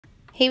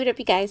Hey, what up,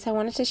 you guys? I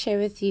wanted to share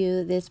with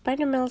you this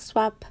binder mill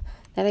swap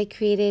that I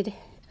created,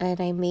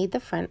 and I made the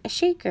front a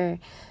shaker.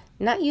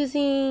 Not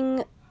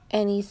using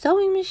any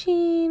sewing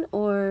machine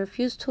or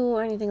fuse tool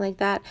or anything like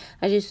that.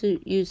 I just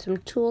used some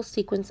tulle,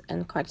 sequins,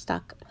 and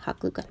cardstock hot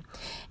glue gun.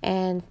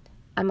 And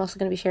I'm also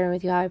going to be sharing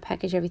with you how I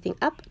package everything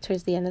up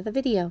towards the end of the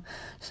video.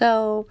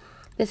 So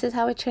this is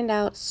how it turned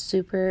out.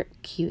 Super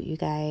cute, you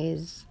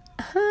guys.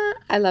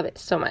 I love it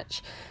so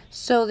much.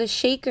 So the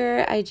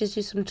shaker, I just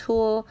used some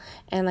tulle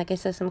and, like I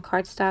said, some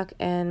cardstock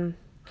and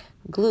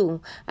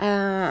glue.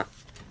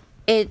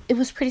 It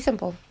was pretty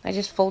simple. I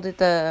just folded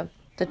the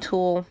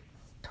tulle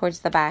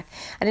towards the back.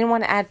 I didn't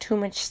want to add too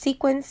much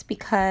sequins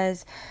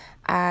because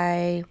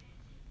every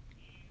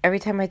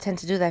time I tend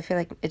to do that, I feel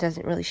like it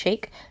doesn't really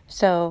shake.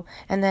 So,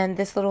 and then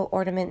this little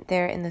ornament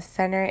there in the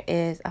center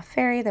is a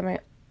fairy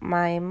that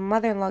my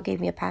mother-in-law gave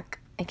me a pack.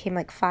 It came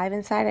like 5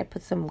 inside. I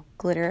put some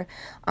glitter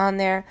on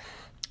there.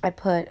 I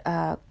put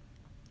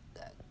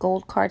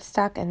gold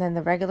cardstock and then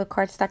the regular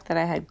cardstock that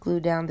I had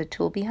glued down the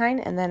tulle behind.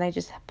 And then I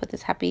just put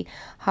this happy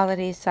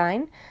holiday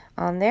sign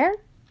on there.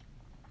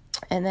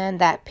 And then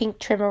that pink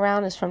trim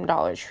around is from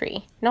Dollar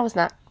Tree. No, it's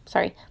not.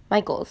 Sorry,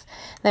 Michael's.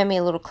 Then I made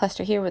a little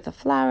cluster here with a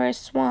flower,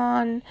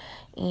 swan,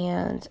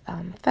 and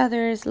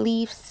feathers,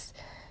 leaves,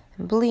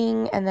 and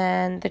bling. And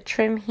then the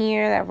trim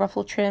here, that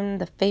ruffle trim,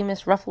 the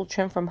famous ruffle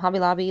trim from Hobby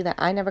Lobby that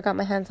I never got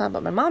my hands on,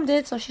 but my mom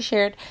did, so she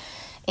shared.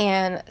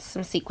 And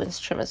some sequins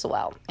trim as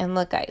well. And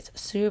look, guys,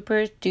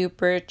 super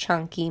duper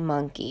chunky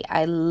monkey.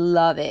 I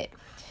love it.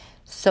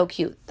 So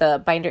cute.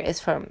 The binder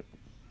is from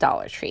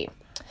Dollar Tree.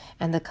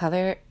 And the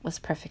color was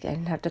perfect. I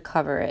didn't have to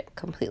cover it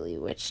completely,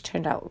 which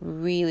turned out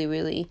really,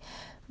 really,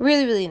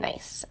 really, really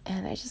nice.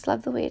 And I just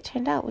love the way it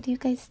turned out. What do you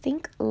guys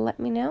think? Let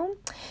me know.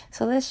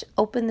 So let's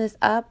open this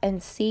up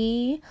and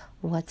see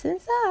what's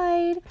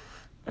inside.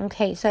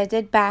 Okay, so I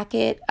did back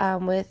it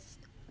with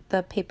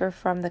the paper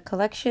from the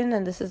collection,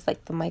 and this is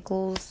like the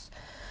Michael's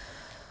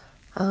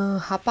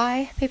Hot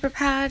Buy paper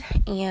pad,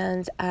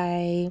 and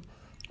I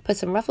put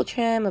some ruffle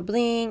trim, a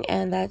bling,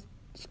 and that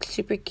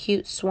super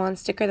cute swan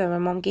sticker that my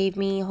mom gave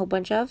me a whole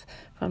bunch of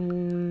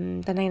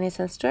from the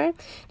 99-cent store.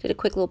 Did a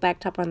quick little back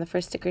top on the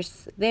first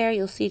stickers there.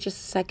 You'll see just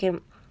a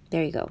second.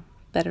 There you go.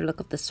 Better look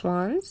of the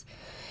swans.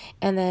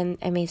 And then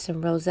I made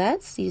some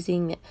rosettes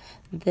using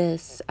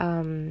this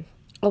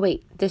oh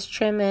wait, this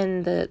trim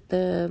and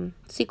the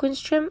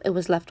sequins trim, it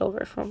was left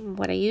over from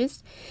what I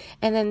used.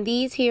 And then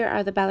these here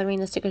are the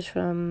ballerina stickers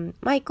from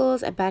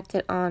Michael's. I backed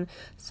it on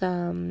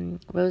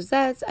some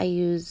rosettes. I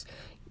use,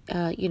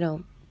 you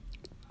know,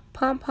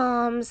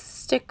 pom-poms,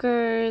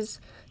 stickers,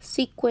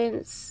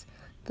 sequins,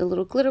 the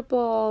little glitter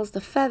balls,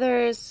 the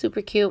feathers,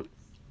 super cute.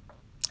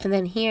 And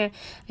then here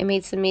I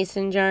made some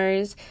mason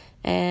jars,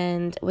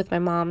 and with my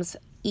mom's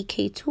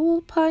EK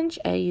tool punch,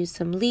 I used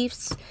some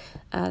leaves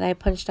that I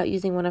punched out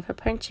using one of her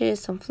punches,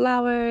 some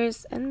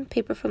flowers, and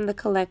paper from the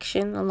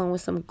collection, along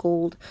with some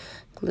gold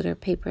glitter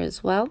paper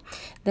as well.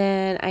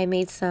 Then I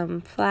made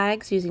some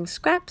flags using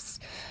scraps,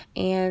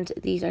 and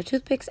these are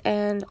toothpicks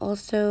and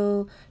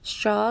also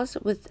straws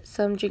with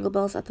some jingle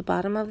bells at the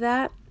bottom of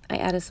that. I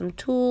added some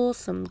tools,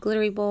 some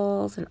glittery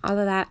balls, and all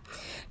of that.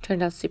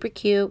 Turned out super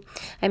cute.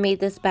 I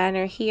made this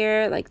banner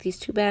here, like these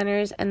 2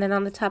 banners, and then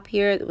on the top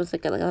here, it was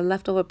like a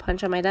leftover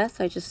punch on my desk,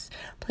 so I just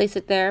placed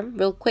it there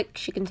real quick.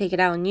 She can take it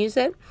out and use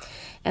it.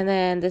 And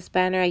then this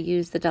banner, I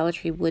used the Dollar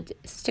Tree wood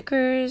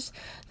stickers,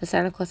 the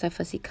Santa Claus I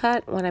fussy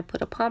cut when I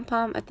put a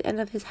pom-pom at the end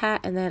of his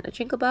hat, and then a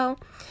jingle bell.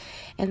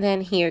 And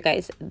then here,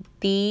 guys,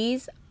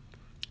 these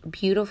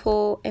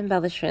beautiful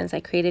embellishments I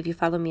created. If you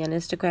follow me on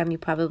Instagram, you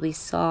probably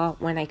saw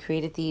when I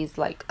created these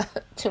like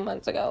 2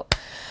 months ago.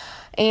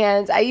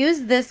 And I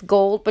used this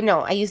gold, but no,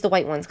 I used the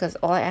white ones because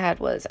all I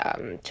had was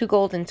 2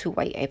 gold and 2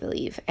 white, I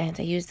believe. And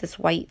I used this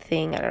white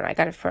thing. I don't know. I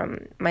got it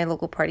from my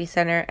local party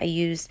center. I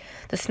used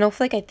the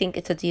snowflake. I think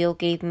It's a Deal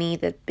gave me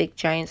the big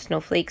giant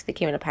snowflakes. They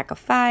came in a pack of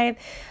 5.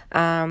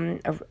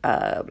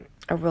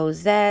 A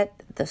rosette,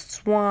 the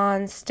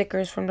swan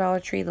stickers from Dollar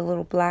Tree, the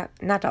little black,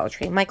 not Dollar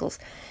Tree, Michael's.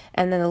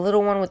 And then the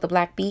little one with the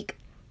black beak,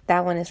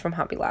 that one is from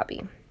Hobby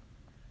Lobby.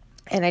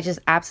 And I just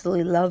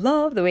absolutely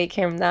love the way it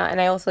came out.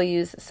 And I also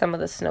used some of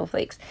the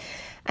snowflakes.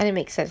 And it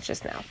makes sense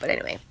just now. But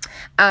anyway,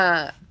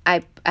 I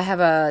have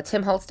a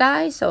Tim Holtz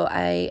die, so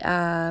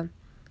I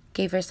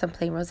gave her some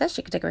plain rosettes.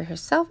 She could decorate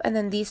herself. And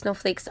then these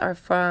snowflakes are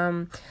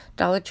from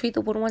Dollar Tree, the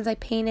wooden ones I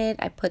painted.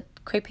 I put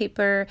crepe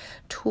paper,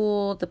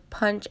 tulle, the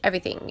punch,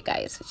 everything, you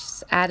guys.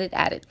 Just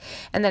added.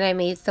 And then I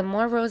made some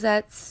more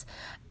rosettes.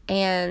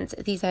 And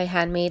these I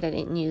handmade. I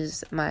didn't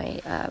use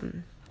my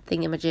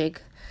thingamajig,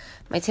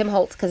 my Tim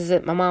Holtz, because it's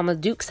at my Mama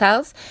Duke's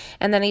house.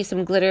 And then I used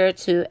some glitter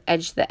to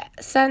edge the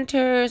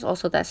centers.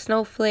 Also that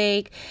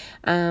snowflake.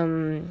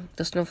 The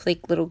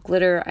snowflake little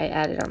glitter I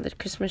added on the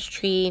Christmas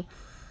tree.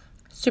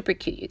 Super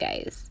cute, you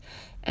guys.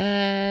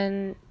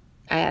 And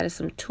I added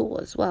some tulle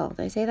as well.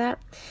 Did I say that?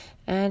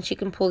 And she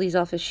can pull these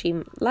off if she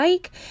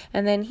like.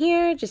 And then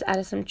here, just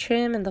added some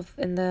trim in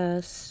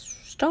the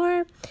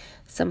star.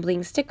 Some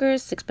bling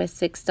stickers,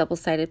 6x6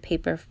 double-sided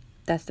paper.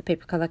 That's the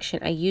paper collection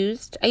I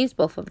used. I used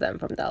both of them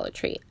from Dollar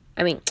Tree.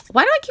 I mean,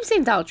 why do I keep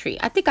saying Dollar Tree?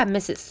 I think I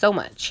miss it so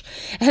much.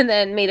 And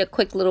then made a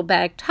quick little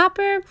bag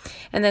topper.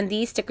 And then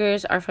these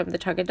stickers are from the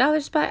Target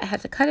dollar spot. I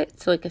had to cut it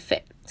so it could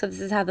fit. So this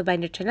is how the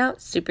binder turned out.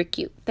 Super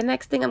cute. The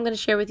next thing I'm going to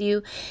share with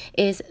you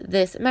is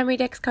this memory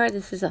dex card.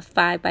 This is a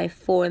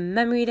 5x4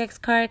 memory dex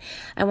card.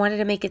 I wanted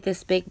to make it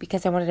this big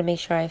because I wanted to make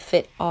sure I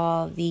fit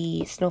all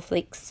the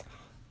snowflakes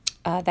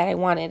that I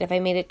wanted. If I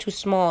made it too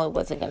small, it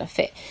wasn't going to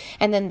fit.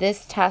 And then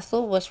this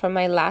tassel was from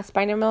my last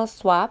binder mill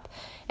swap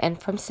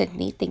and from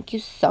Sydney. Thank you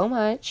so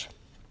much.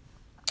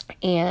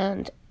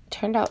 And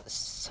turned out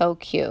so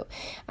cute.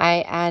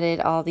 I added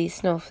all these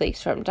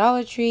snowflakes from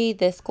Dollar Tree.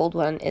 This gold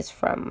one is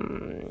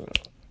from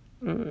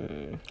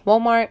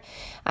Walmart.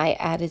 I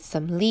added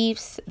some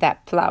leaves.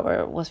 That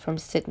flower was from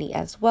Sydney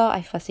as well.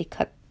 I fussy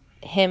cut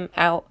him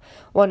out.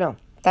 Well, no,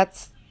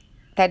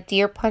 that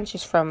deer punch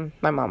is from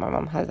my mom. My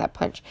mom has that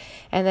punch.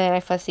 And then I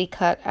fussy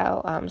cut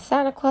out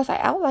Santa Claus. I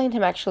outlined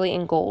him actually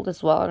in gold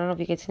as well. I don't know if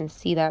you guys can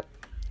see that.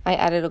 I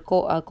added a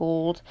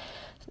gold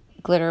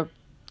glitter,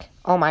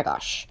 oh my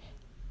gosh,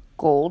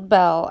 gold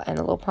bell and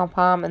a little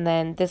pom-pom. And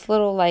then this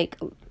little like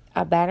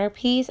a banner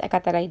piece. I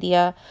got that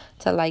idea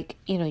to like,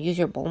 you know, use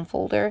your bone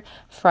folder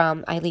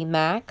from Eileen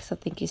Mack. So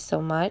thank you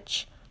so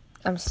much.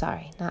 I'm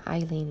sorry, not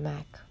Eileen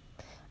Mack.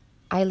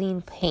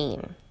 Eileen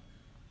Payne.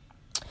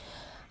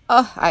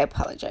 Oh, I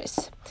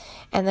apologize.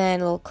 And then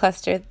a little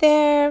cluster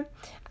there.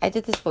 I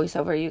did this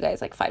voiceover, you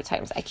guys, like 5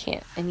 times. I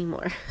can't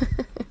anymore.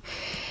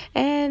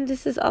 And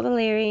this is all the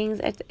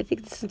layerings. I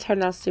think this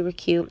turned out super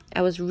cute.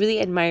 I was really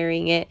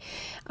admiring it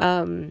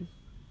when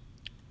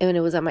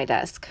it was on my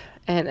desk.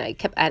 And I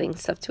kept adding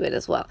stuff to it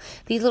as well.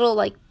 These little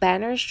like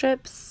banner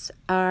strips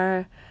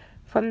are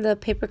from the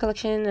paper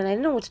collection. And I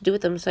didn't know what to do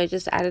with them. So I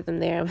just added them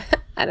there.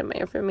 Added my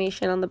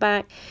information on the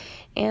back.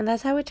 And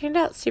that's how it turned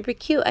out. Super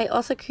cute. I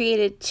also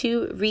created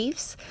 2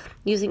 wreaths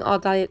using all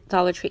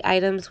Dollar Tree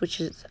items, which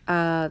is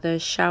the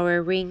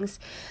shower rings,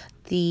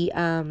 the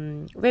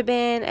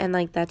ribbon, and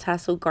like that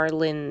tassel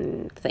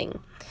garland thing.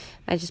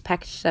 I just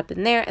packaged it up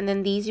in there. And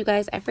then these, you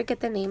guys, I forget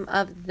the name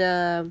of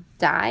the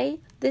dye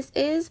this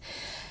is,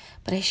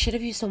 but I should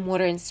have used some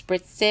water and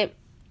spritzed it.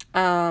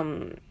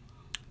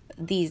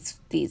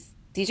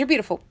 These are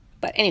beautiful.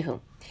 But anywho,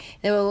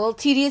 they were a little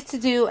tedious to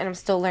do, and I'm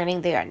still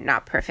learning. They are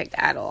not perfect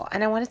at all.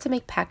 And I wanted to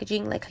make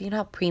packaging like, you know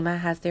how Prima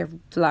has their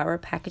flower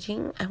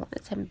packaging? I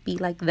wanted to be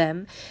like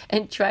them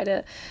and try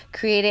to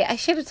create it. I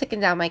should have taken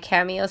down my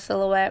cameo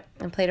silhouette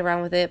and played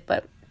around with it,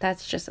 but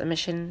that's just a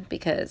mission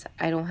because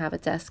I don't have a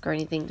desk or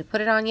anything to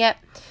put it on yet.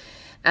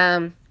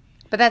 But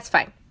that's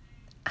fine.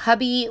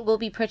 Hubby will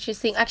be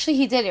purchasing, actually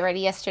he did it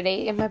already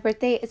yesterday, and my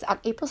birthday is on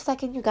April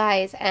 2nd, you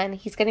guys, and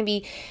he's going to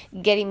be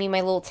getting me my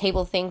little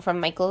table thing from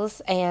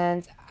Michael's,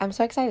 and I'm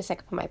so excited. So I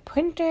could put my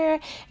printer,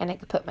 and I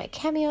could put my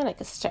cameo, and I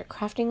could start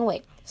crafting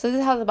away. So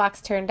this is how the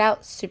box turned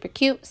out. Super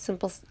cute,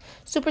 simple,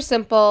 super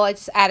simple. I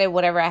just added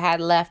whatever I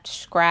had left,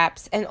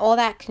 scraps, and all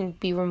that can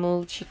be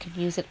removed. You can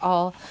use it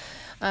all.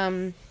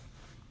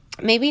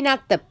 Maybe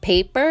not the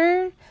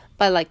paper,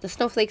 but like the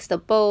snowflakes, the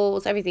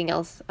bowls, everything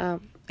else.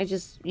 I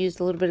just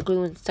used a little bit of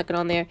glue and stuck it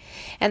on there.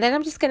 And then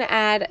I'm just going to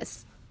add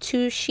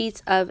 2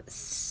 sheets of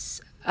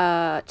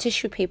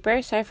tissue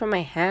paper. Sorry for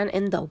my hand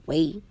in the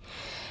way.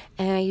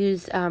 And I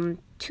used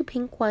 2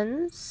 pink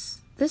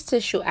ones. This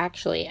tissue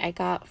actually I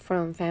got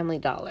from Family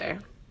Dollar.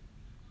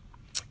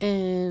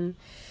 And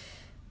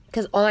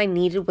because all I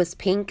needed was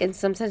pink. And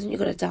sometimes when you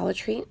go to Dollar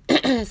Tree,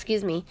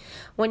 excuse me,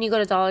 when you go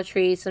to Dollar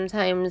Tree,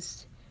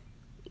 sometimes,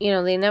 you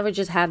know, they never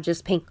just have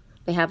just pink.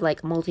 They have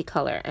like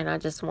multicolor, and I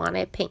just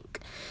wanted pink.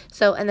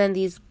 So, and then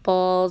these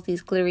balls,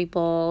 these glittery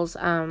balls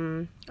are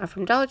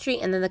from Dollar Tree,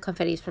 and then the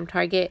confetti is from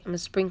Target. I'm going to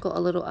sprinkle a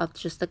little of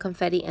just the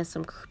confetti and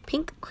some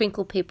pink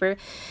crinkle paper.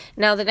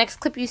 Now, the next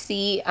clip you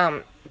see,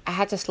 I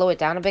had to slow it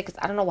down a bit because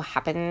I don't know what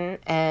happened.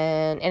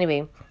 And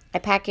anyway, I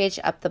packaged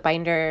up the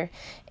binder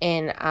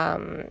in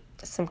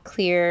some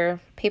clear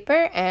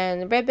paper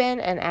and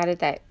ribbon and added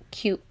that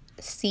cute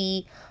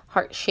C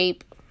heart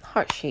shape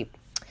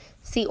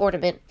sea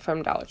ornament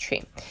from Dollar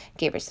Tree.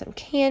 Gave her some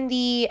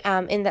candy.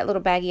 In that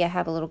little baggie, I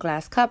have a little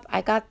glass cup.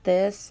 I got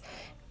this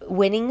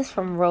Winnings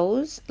from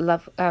Rose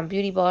Love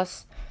Beauty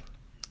Boss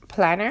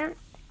planner,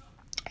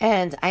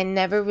 and I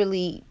never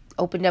really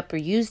opened up or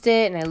used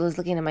it, and I was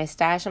looking at my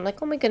stash. I'm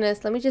like, oh my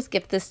goodness, let me just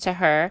gift this to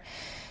her.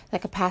 I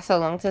could pass it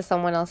along to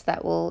someone else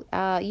that will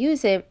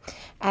use it.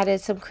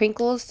 Added some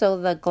crinkles. So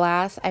the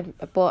glass, I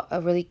bought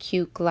a really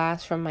cute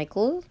glass from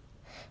Michael,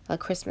 a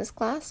Christmas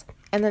glass.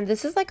 And then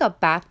this is like a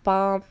bath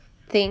bomb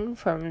thing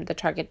from the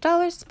Target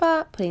dollar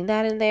spot. Putting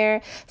that in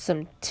there.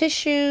 Some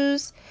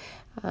tissues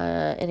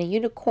and a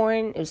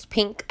unicorn. It was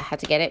pink. I had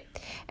to get it.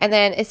 And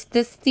then it's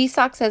these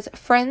socks says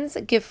friends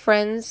give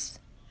friends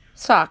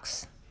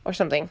socks or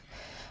something.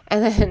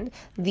 And then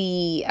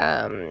the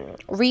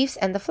wreaths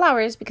and the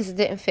flowers, because it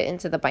didn't fit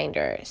into the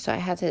binder, so I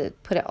had to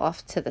put it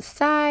off to the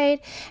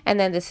side. And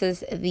then this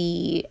is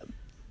the,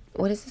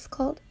 what is this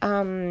called?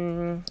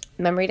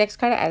 Memory dex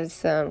card. I added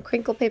some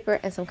crinkle paper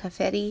and some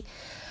confetti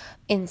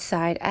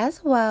inside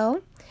as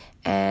well.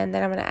 And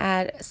then I'm going to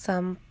add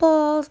some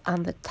balls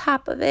on the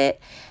top of it.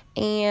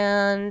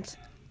 and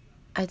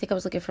I think I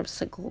was looking for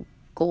some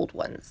gold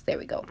ones. There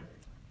we go.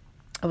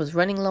 I was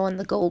running low on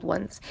the gold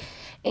ones,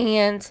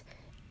 and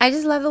I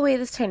just love the way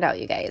this turned out,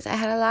 you guys. I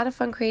had a lot of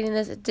fun creating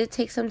this. It did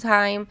take some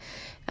time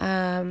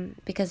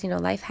because, you know,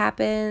 life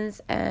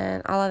happens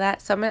and all of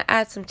that. So I'm going to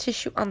add some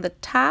tissue on the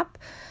top,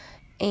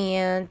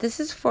 and this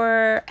is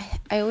for,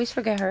 I always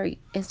forget her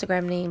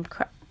Instagram name,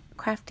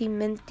 Crafty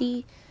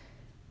Minty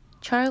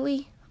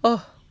Charlie.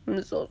 Oh,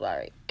 I'm so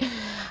sorry.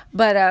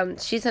 But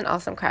she's an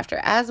awesome crafter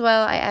as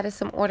well. I added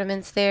some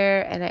ornaments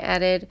there, and I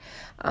added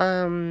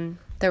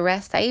the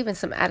rest. I even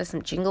added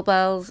some jingle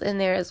bells in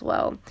there as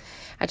well.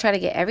 I tried to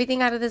get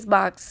everything out of this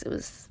box.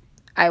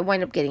 I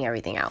wound up getting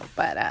everything out,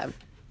 but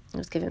it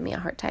was giving me a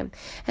hard time.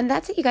 And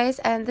that's it, you guys.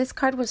 And this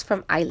card was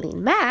from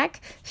Eileen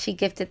Mack. She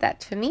gifted that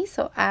to me,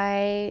 so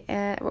I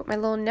wrote my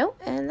little note,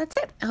 and that's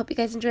it. I hope you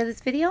guys enjoyed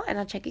this video, and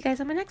I'll check you guys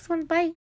on my next one. Bye.